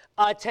like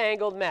a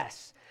tangled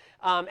mess.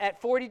 At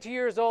 42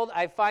 years old,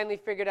 I finally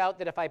figured out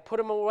that if I put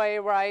them away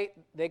right,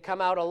 they come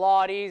out a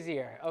lot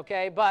easier,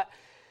 okay? But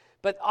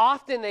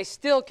often they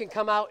still can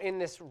come out in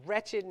this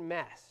wretched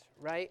mess,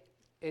 right?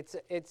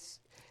 It's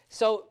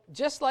so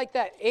just like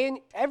that,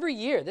 every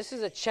year, this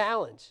is a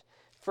challenge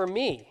for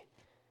me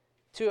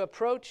to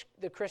approach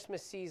the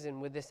Christmas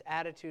season with this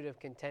attitude of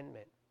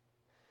contentment,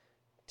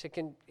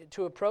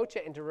 to approach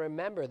it and to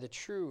remember the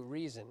true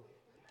reason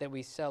that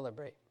we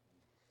celebrate.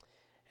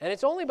 And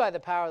it's only by the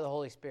power of the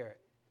Holy Spirit.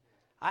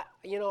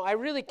 I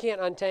really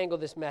can't untangle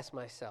this mess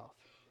myself.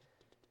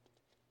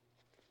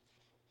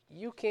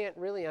 You can't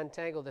really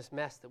untangle this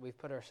mess that we've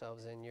put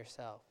ourselves in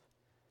yourself.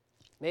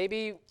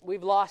 Maybe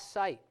we've lost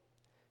sight,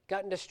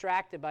 gotten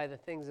distracted by the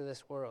things of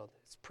this world.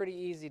 It's pretty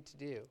easy to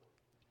do.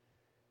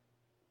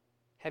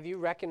 Have you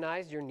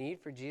recognized your need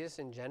for Jesus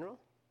in general?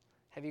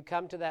 Have you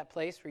come to that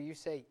place where you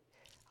say,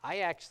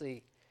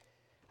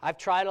 I've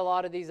tried a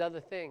lot of these other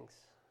things.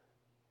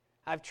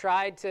 I've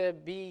tried to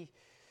be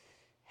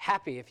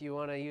happy, if you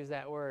want to use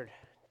that word,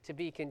 to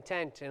be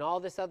content and all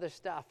this other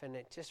stuff, and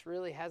it just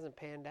really hasn't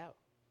panned out.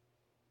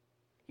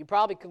 You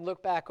probably could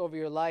look back over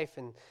your life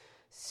and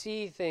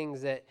see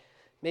things that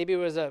maybe it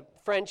was a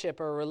friendship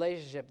or a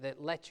relationship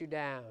that let you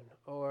down,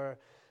 or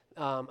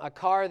a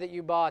car that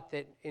you bought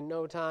that in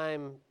no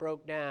time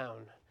broke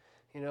down,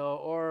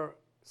 or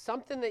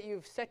something that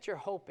you've set your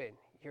hope in.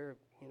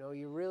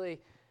 You really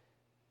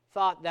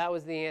thought that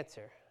was the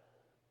answer.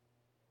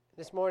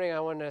 This morning I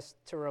want us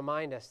to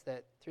remind us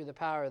that through the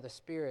power of the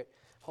Spirit,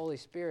 Holy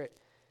Spirit,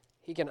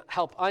 he can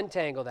help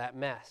untangle that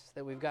mess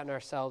that we've gotten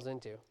ourselves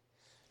into.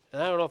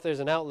 And I don't know if there's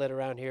an outlet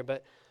around here,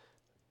 but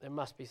there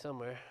must be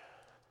somewhere.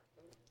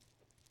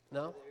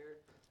 No?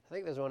 I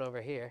think there's one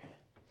over here.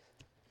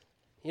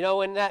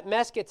 When that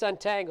mess gets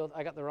untangled,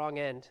 I got the wrong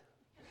end.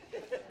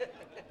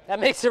 That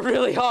makes it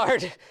really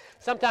hard.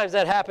 Sometimes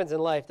that happens in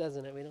life,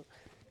 doesn't it? We don't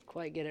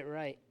quite get it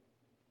right.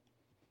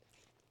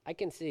 I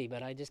can see,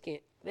 but I just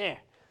can't. There.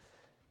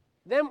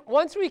 Then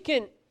once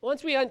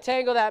we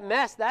untangle that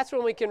mess, that's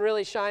when we can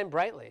really shine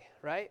brightly,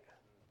 right?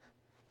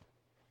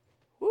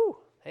 Woo!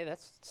 Hey,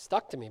 that's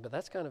stuck to me, but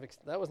that's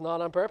that was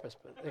not on purpose,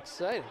 but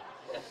exciting.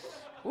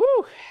 Woo!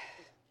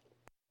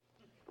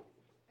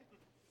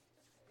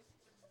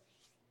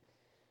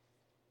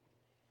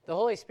 The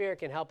Holy Spirit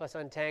can help us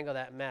untangle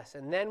that mess,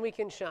 and then we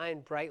can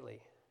shine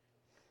brightly.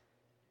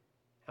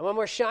 And when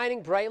we're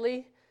shining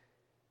brightly,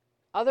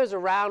 others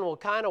around will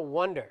kind of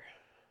wonder,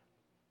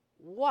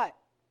 what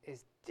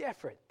is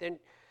different?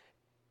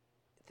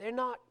 They're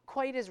not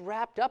quite as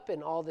wrapped up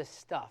in all this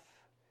stuff.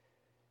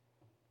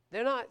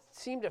 They're not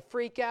seem to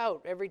freak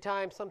out every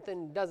time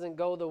something doesn't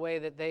go the way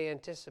that they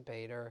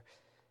anticipate, or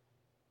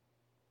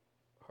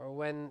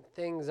when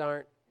things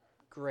aren't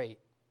great.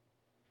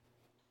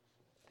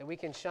 That we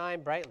can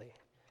shine brightly,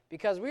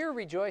 because we are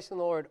rejoicing in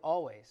the Lord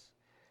always,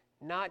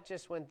 not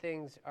just when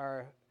things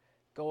are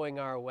going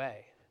our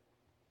way.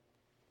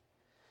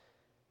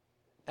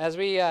 As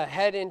we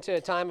head into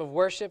a time of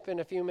worship in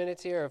a few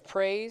minutes here, of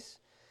praise,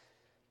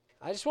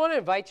 I just want to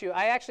invite you.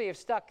 I actually have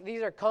stuck,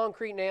 these are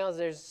concrete nails.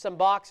 There's some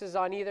boxes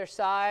on either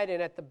side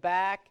and at the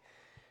back.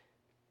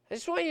 I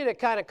just want you to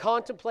kind of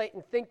contemplate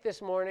and think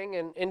this morning,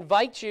 and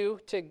invite you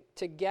to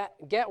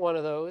get one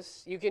of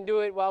those. You can do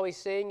it while we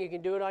sing. You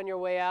can do it on your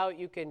way out.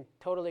 You can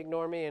totally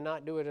ignore me and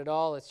not do it at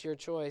all. It's your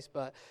choice.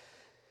 But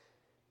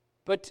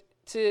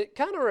to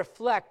kind of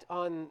reflect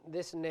on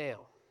this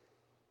nail.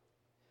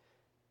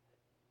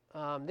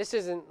 This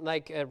isn't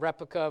like a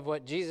replica of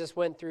what Jesus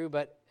went through,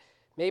 but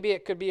maybe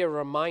it could be a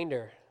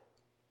reminder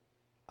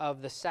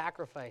of the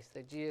sacrifice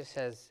that Jesus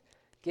has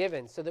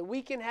given so that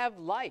we can have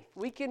life.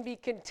 We can be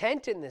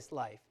content in this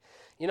life.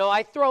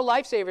 I throw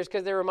lifesavers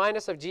because they remind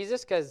us of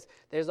Jesus, because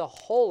there's a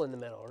hole in the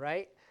middle,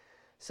 right?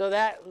 So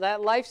that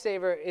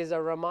lifesaver is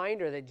a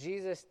reminder that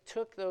Jesus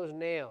took those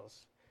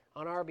nails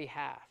on our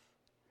behalf.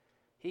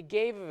 He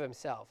gave of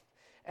himself.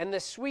 And the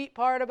sweet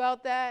part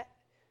about that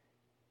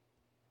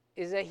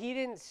is that he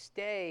didn't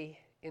stay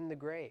in the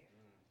grave.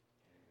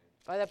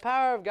 By the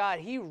power of God,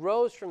 he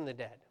rose from the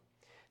dead.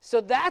 So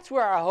that's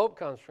where our hope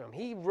comes from.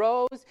 He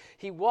rose,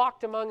 he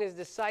walked among his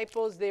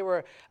disciples. They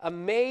were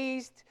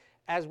amazed,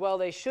 as well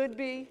they should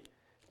be.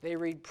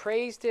 They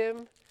praised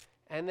him,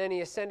 and then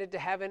he ascended to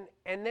heaven,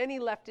 and then he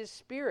left his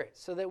Spirit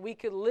so that we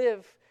could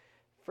live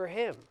for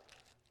him.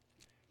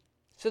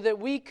 So that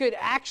we could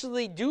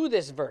actually do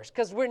this verse,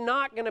 because we're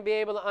not going to be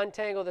able to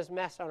untangle this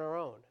mess on our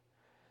own.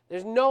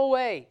 There's no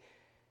way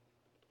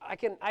I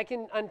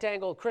can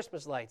untangle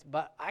Christmas lights,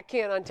 but I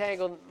can't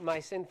untangle my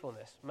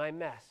sinfulness, my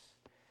mess.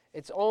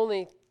 It's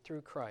only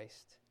through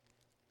Christ.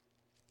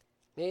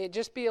 May it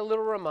just be a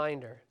little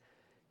reminder.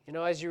 You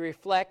know, as you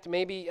reflect,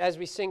 maybe as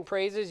we sing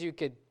praises, you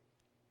could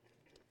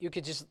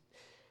just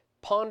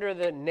ponder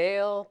the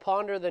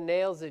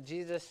nails that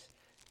Jesus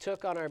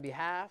took on our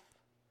behalf,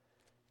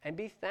 and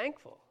be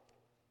thankful.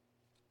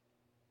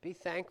 Be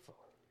thankful.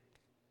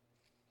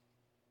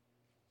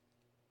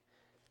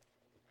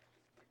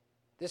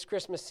 This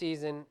Christmas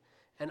season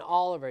and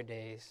all of our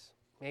days,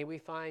 may we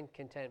find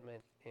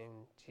contentment in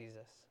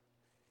Jesus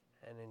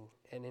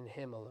and in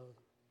Him alone.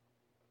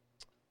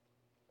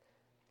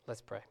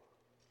 Let's pray.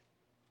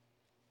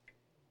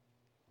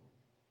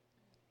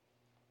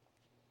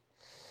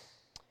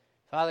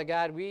 Father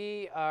God,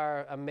 we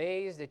are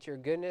amazed at your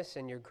goodness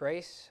and your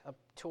grace up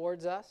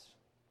towards us.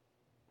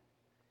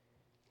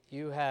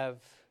 You have,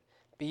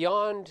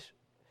 beyond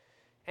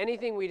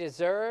anything we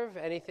deserve,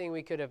 anything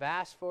we could have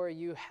asked for,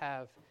 you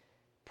have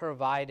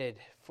provided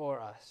for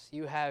us.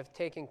 You have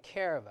taken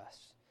care of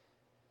us.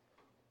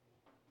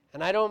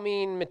 And I don't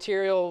mean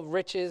material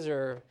riches,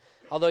 or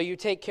although you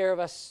take care of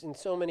us in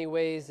so many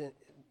ways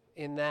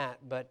in that,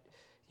 but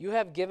you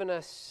have given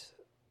us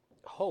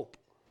hope.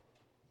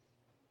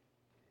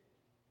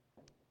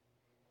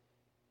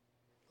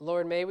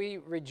 Lord, may we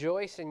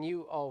rejoice in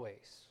you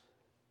always.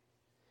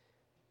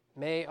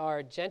 May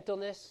our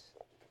gentleness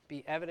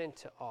be evident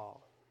to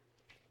all.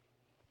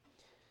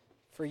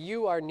 For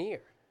you are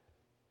near.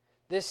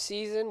 This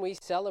season we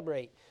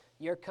celebrate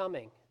your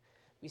coming.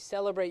 We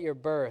celebrate your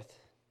birth.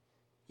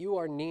 You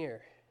are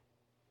near.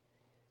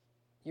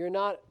 You're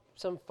not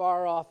some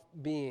far-off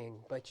being,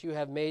 but you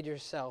have made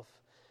yourself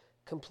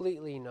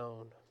completely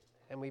known,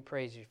 and we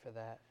praise you for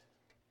that.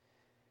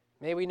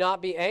 May we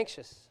not be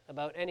anxious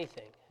about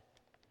anything,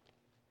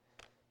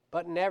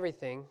 but in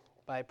everything,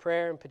 by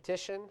prayer and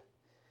petition,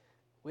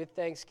 with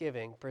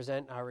thanksgiving,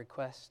 present our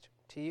request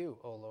to you,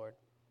 O Lord.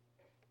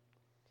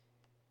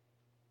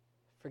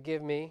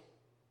 Forgive me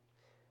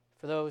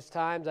for those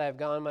times I have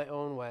gone my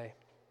own way.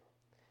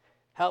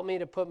 Help me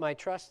to put my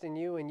trust in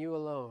you and you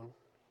alone.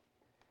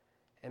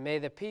 And may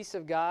the peace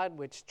of God,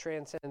 which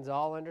transcends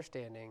all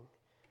understanding,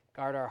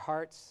 guard our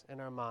hearts and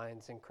our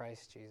minds in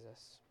Christ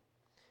Jesus.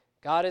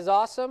 God is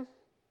awesome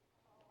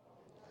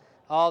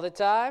all the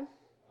time.